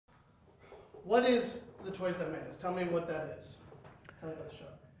what is the Toys That Made Us? Tell me what that is. Tell me about the show.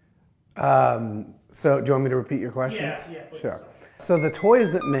 So do you want me to repeat your questions? Yeah, please. Sure. So The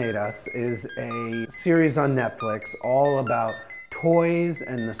Toys That Made Us is a series on Netflix all about toys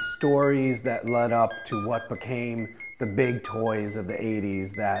and the stories that led up to what became the big toys of the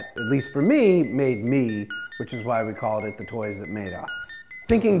 80s that, at least for me, made me, which is why we called it The Toys That Made Us.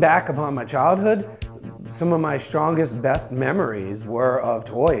 Thinking back upon my childhood, some of my strongest, best memories were of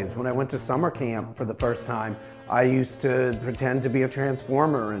toys. When I went to summer camp for the first time, I used to pretend to be a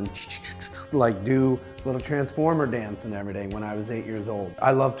transformer and like do little transformer dance and everything when I was 8 years old.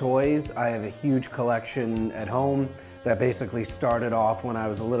 I love toys. I have a huge collection at home that basically started off when I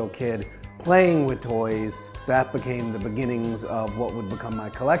was a little kid playing with toys. That became the beginnings of what would become my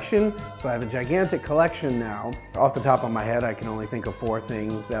collection. So I have a gigantic collection now. Off the top of my head, I can only think of 4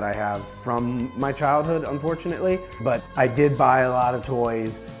 things that I have from my childhood, unfortunately. But I did buy a lot of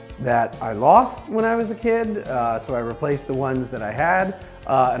toys that I lost when I was a kid, so I replaced the ones that I had.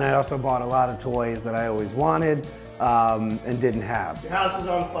 And I also bought a lot of toys that I always wanted and didn't have. Your house is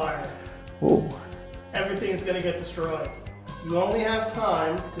on fire. Ooh. Everything's gonna get destroyed. You only have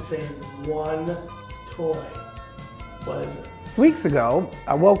time to save one toy. What is it? Weeks ago,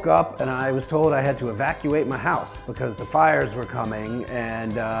 I woke up and I was told I had to evacuate my house because the fires were coming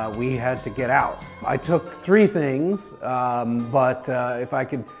and we had to get out. I took 3 things, but if I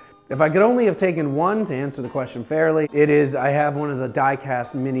could only have taken one to answer the question fairly, it is I have one of the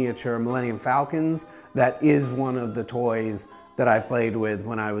die-cast miniature Millennium Falcons that is one of the toys that I played with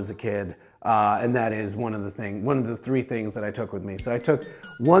when I was a kid. And that is one of the 3 things that I took with me. So I took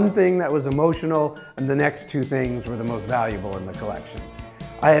one thing that was emotional, and the next 2 things were the most valuable in the collection.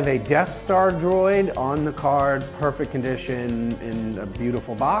 I have a Death Star droid on the card, perfect condition, in a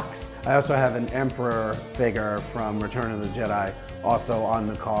beautiful box. I also have an Emperor figure from Return of the Jedi, also on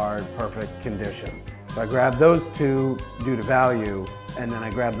the card, perfect condition. So I grabbed those 2 due to value, and then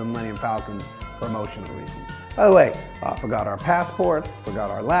I grabbed the Millennium Falcon for emotional reasons. By the way, forgot our passports,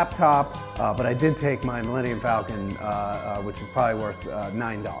 forgot our laptops, but I did take my Millennium Falcon, which is probably worth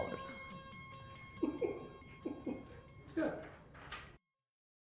 $9.